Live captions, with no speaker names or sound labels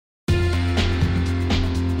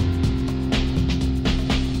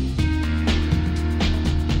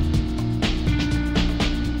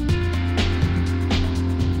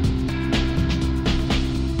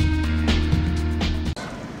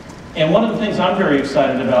And one of the things I'm very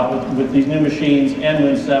excited about with these new machines and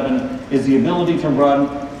Win 7 is the ability to run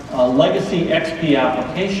legacy XP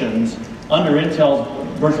applications under Intel's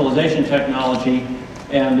virtualization technology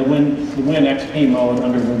and the Win XP mode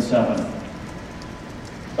under Win 7.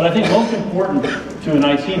 But I think most important to an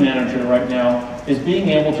IT manager right now is being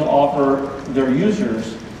able to offer their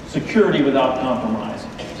users security without compromise.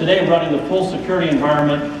 Today, running the full security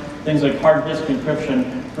environment, things like hard disk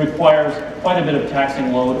encryption, requires quite a bit of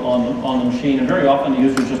taxing load on the machine, and very often the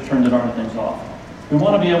users just turn the darn things off. We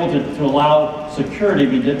want to be able to allow security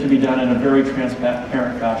to be done in a very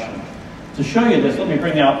transparent fashion. To show you this, let me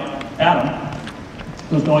bring out Adam,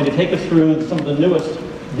 who's going to take us through some of the newest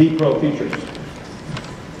vPro features.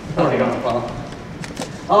 How's it going, Paul?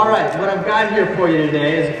 All right, what I've got here for you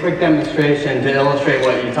today is a quick demonstration to illustrate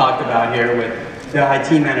what you talked about here with the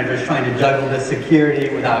IT managers trying to juggle the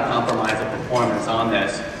security without compromising performance on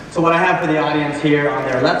this. So what I have for the audience here on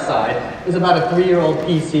their left side is about a 3-year-old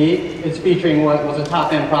PC. It's featuring what was a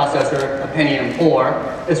top-end processor, a Pentium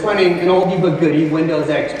 4. It's running an oldie but goodie, Windows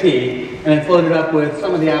XP, and it's loaded up with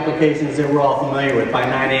some of the applications that we're all familiar with. By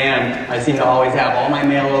 9 a.m., I seem to always have all my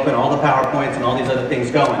mail open, all the PowerPoints, and all these other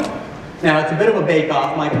things going. Now, it's a bit of a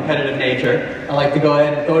bake-off, my competitive nature. I like to go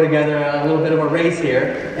ahead and throw together a little bit of a race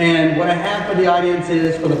here. And what I have for the audience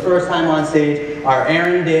is, for the first time on stage, our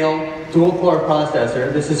Arendelle dual-core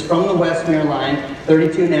processor. This is from the Westmere line,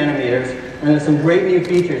 32 nanometers, and there's some great new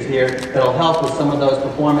features here that'll help with some of those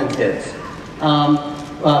performance hits.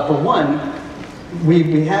 For one,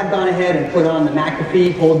 we have gone ahead and put on the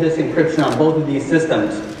McAfee hold disk encryption on both of these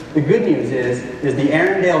systems. The good news is the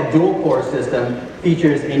Arendelle dual-core system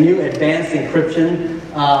features a new advanced encryption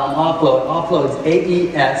offloads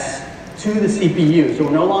AES to the CPU, so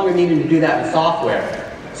we're no longer needing to do that in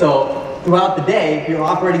software. So throughout the day, your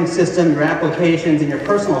operating system, your applications, and your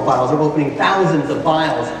personal files are opening thousands of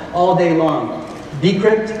files all day long.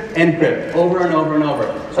 Decrypt, encrypt, over and over and over.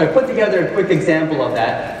 So I put together a quick example of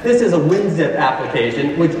that. This is a WinZip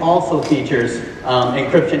application, which also features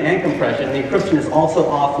encryption and compression. The encryption is also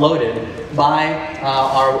offloaded by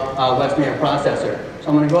our Westmere processor. So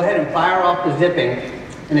I'm going to go ahead and fire off the zipping.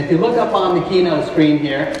 And if you look up on the keynote screen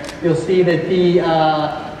here, you'll see that the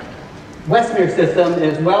Westmere system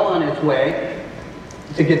is well on its way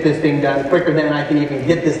to get this thing done quicker than I can even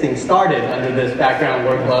get this thing started under this background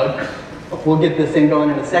workload. We'll get this thing going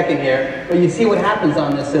in a second here. But you see what happens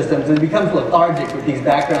on this system. So it becomes lethargic with these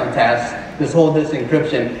background tasks, this whole disk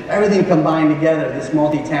encryption, everything combined together, this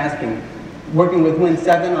multitasking. Working with Win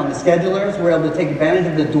 7 on the schedulers, we're able to take advantage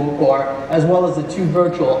of the dual core as well as the 2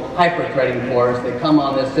 virtual hyper-threading cores that come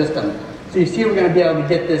on this system. So you see we're going to be able to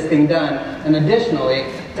get this thing done. And additionally,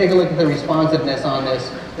 take a look at the responsiveness on this.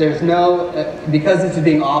 There's no, because this is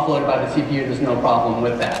being offloaded by the CPU, there's no problem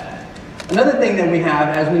with that. Another thing that we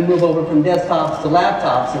have as we move over from desktops to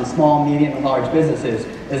laptops in small, medium, and large businesses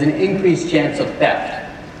is an increased chance of theft.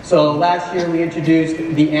 So last year we introduced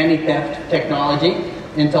the anti-theft technology,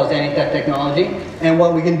 Intel's anti-theft technology. And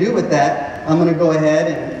what we can do with that, I'm going to go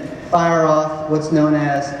ahead and fire off what's known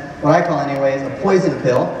as, what I call anyways, a poison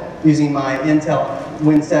pill using my Intel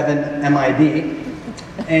Win 7 MID.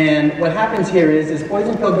 And what happens here is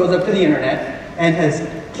poison pill goes up to the internet and has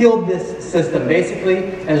killed this system,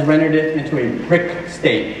 basically has rendered it into a brick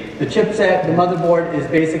state. The chipset, the motherboard, is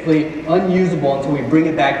basically unusable until we bring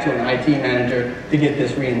it back to an IT manager to get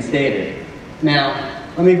this reinstated. Now,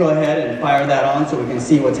 let me go ahead and fire that on so we can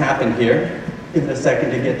see what's happened here. Give it a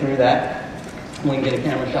second to get through that. We can get a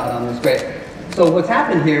camera shot on this, great. So what's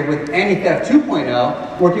happened here with Anti-Theft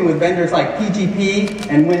 2.0, working with vendors like PGP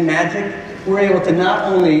and WinMagic, we're able to not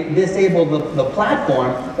only disable the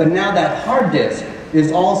platform, but now that hard disk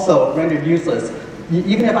is also rendered useless.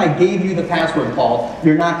 Even if I gave you the password, Paul,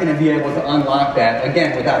 you're not going to be able to unlock that,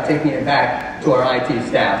 again, without taking it back to our IT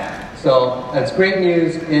staff. So that's great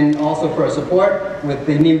news, and also for our support with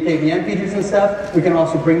the new KVM features and stuff, we can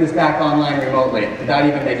also bring this back online remotely without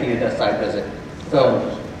even making a desk site visit.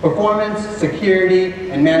 So performance, security,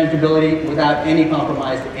 and manageability without any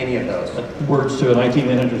compromise to any of those. Words to an IT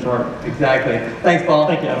manager's heart. Exactly. Thanks, Paul.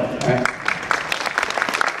 Thank you, Adam. All right.